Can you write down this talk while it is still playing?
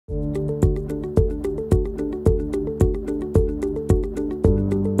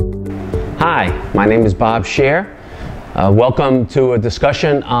Hi, my name is Bob Scher. Welcome to a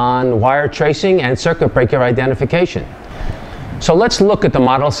discussion on wire tracing and circuit breaker identification. So let's look at the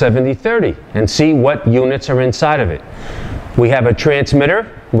model 7030 and see what units are inside of it. We have a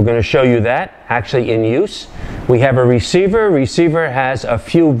transmitter. We're going to show you that actually in use. We have a receiver. Receiver has a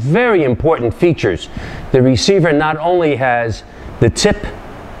few very important features. The receiver not only has the tip,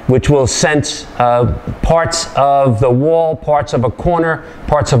 which will sense parts of the wall, parts of a corner,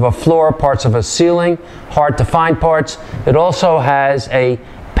 parts of a floor, parts of a ceiling, hard to find parts. It also has a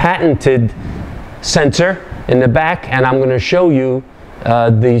patented sensor in the back, and I'm going to show you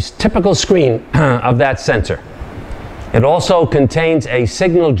the typical screen of that sensor. It also contains a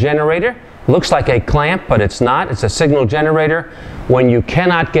signal generator. Looks like a clamp, but it's not. It's a signal generator when you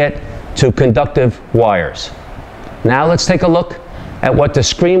cannot get to conductive wires. Now let's take a look at what the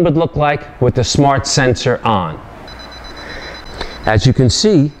screen would look like with the smart sensor on. As you can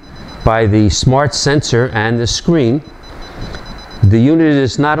see by the smart sensor and the screen, the unit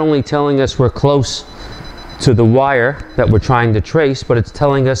is not only telling us we're close to the wire that we're trying to trace, but it's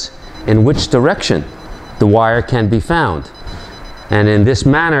telling us in which direction the wire can be found. And in this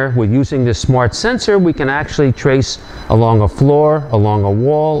manner, with using this smart sensor, we can actually trace along a floor, along a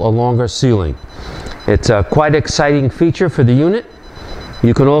wall, along a ceiling. It's a quite exciting feature for the unit.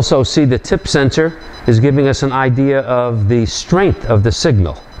 You can also see the tip sensor is giving us an idea of the strength of the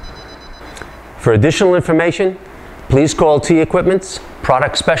signal. For additional information, please call T Equipment's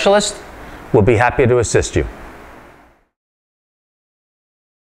product specialist. We'll be happy to assist you.